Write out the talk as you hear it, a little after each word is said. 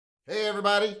Hey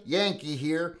everybody, Yankee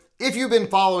here. If you've been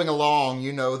following along,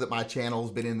 you know that my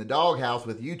channel's been in the doghouse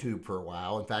with YouTube for a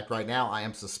while. In fact, right now I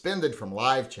am suspended from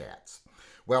live chats.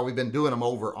 Well, we've been doing them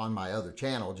over on my other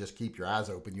channel. Just keep your eyes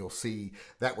open. You'll see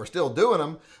that we're still doing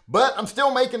them. But I'm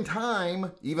still making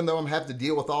time, even though I'm having to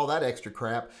deal with all that extra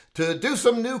crap, to do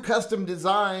some new custom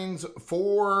designs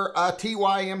for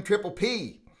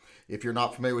TYMPPP. If you're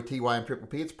not familiar with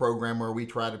TYMPPP, it's a program where we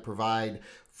try to provide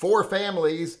for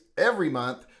families every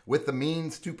month with the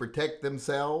means to protect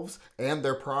themselves and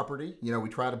their property. You know, we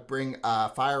try to bring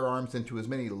firearms into as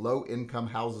many low-income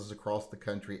houses across the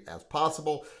country as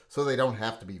possible so they don't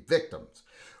have to be victims.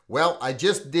 Well, I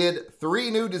just did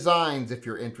 3 new designs if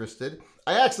you're interested.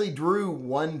 I actually drew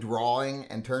one drawing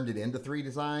and turned it into 3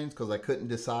 designs because I couldn't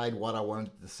decide what I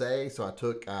wanted to say. So I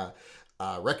took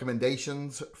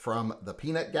recommendations from the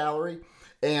peanut gallery.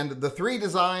 And the 3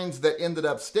 designs that ended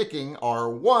up sticking are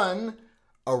 1,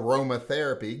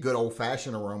 aromatherapy, good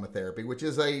old-fashioned aromatherapy, which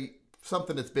is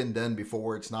something that's been done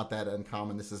before. It's not that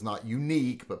uncommon. This is not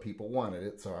unique, but people wanted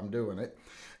it, so I'm doing it.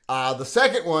 The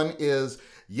second one is,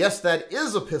 yes, that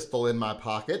is a pistol in my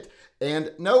pocket,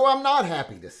 and no, I'm not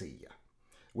happy to see you,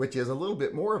 which is a little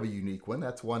bit more of a unique one.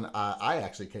 That's one I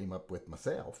actually came up with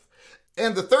myself.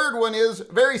 And the third one is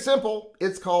very simple.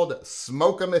 It's called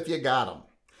Smoke 'em if you got 'em.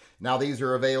 Now, these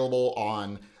are available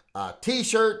on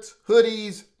t-shirts,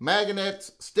 hoodies,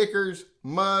 magnets, stickers,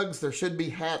 mugs. There should be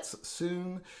hats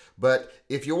soon. But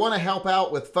if you want to help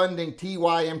out with funding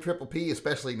TYMPPP,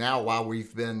 especially now while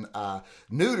we've been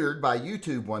neutered by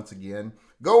YouTube once again,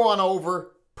 go on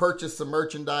over, purchase some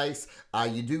merchandise.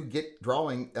 You do get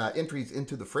drawing entries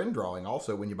into the friend drawing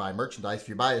also when you buy merchandise. If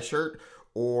you buy a shirt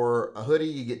or a hoodie,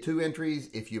 you get 2 entries.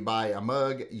 If you buy a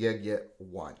mug, you get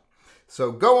 1.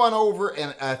 So go on over,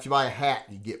 and if you buy a hat,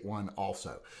 you get 1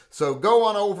 also. So go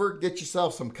on over, get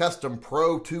yourself some custom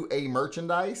Pro 2A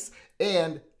merchandise,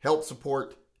 and help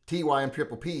support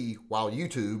TYMPPP while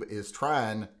YouTube is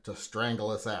trying to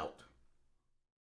strangle us out.